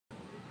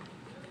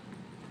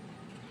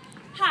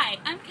Hi,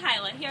 I'm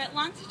Kyla here at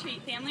Long's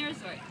Retreat Family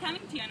Resort, coming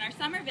to you in our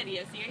summer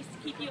video series to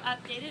keep you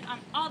updated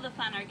on all the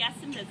fun our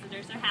guests and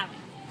visitors are having.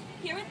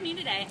 Here with me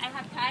today, I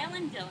have Kyle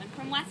and Dylan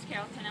from West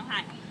Carrollton,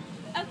 Ohio.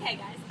 Okay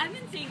guys, I've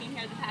been seeing you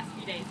here the past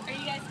few days. Are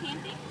you guys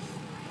camping?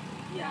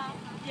 Yeah.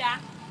 Yeah?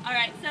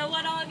 Alright, so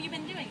what all have you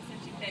been doing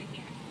since you've been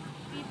here?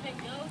 We've been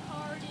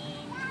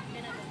go-karting,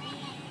 been at the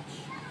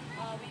beach,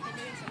 we've been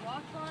doing some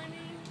rock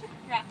climbing.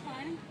 Rock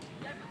climbing?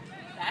 Yep.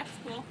 That's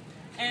cool.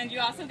 And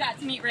you also got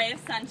to meet Ray of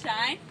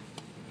Sunshine.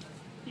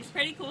 He's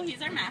pretty cool.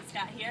 He's our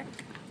mascot here.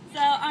 So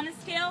on a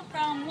scale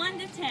from 1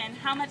 to 10,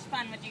 how much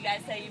fun would you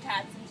guys say you've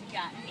had since you've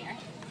gotten here?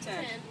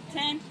 10.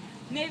 10?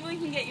 Maybe we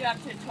can get you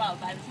up to 12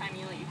 by the time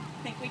you leave.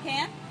 Think we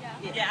can?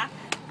 Yeah. Yeah?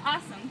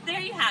 Awesome. There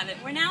you have it.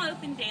 We're now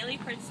open daily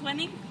for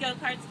swimming,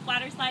 go-karts,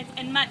 water slides,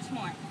 and much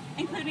more,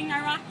 including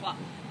our rock wall.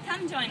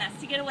 Come join us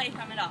to get away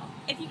from it all.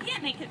 If you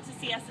can't make it to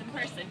see us in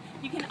person,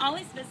 you can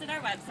always visit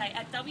our website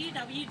at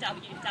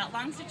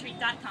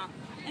www.longsretreat.com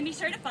and be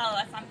sure to follow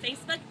us on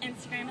Facebook,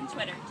 Instagram, and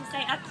Twitter to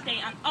stay up to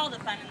date on all the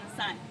fun in the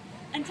sun.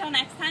 Until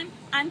next time,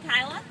 I'm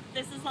Kyla,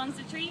 this is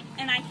Long's Retreat,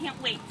 and I can't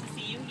wait to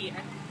see you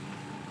here.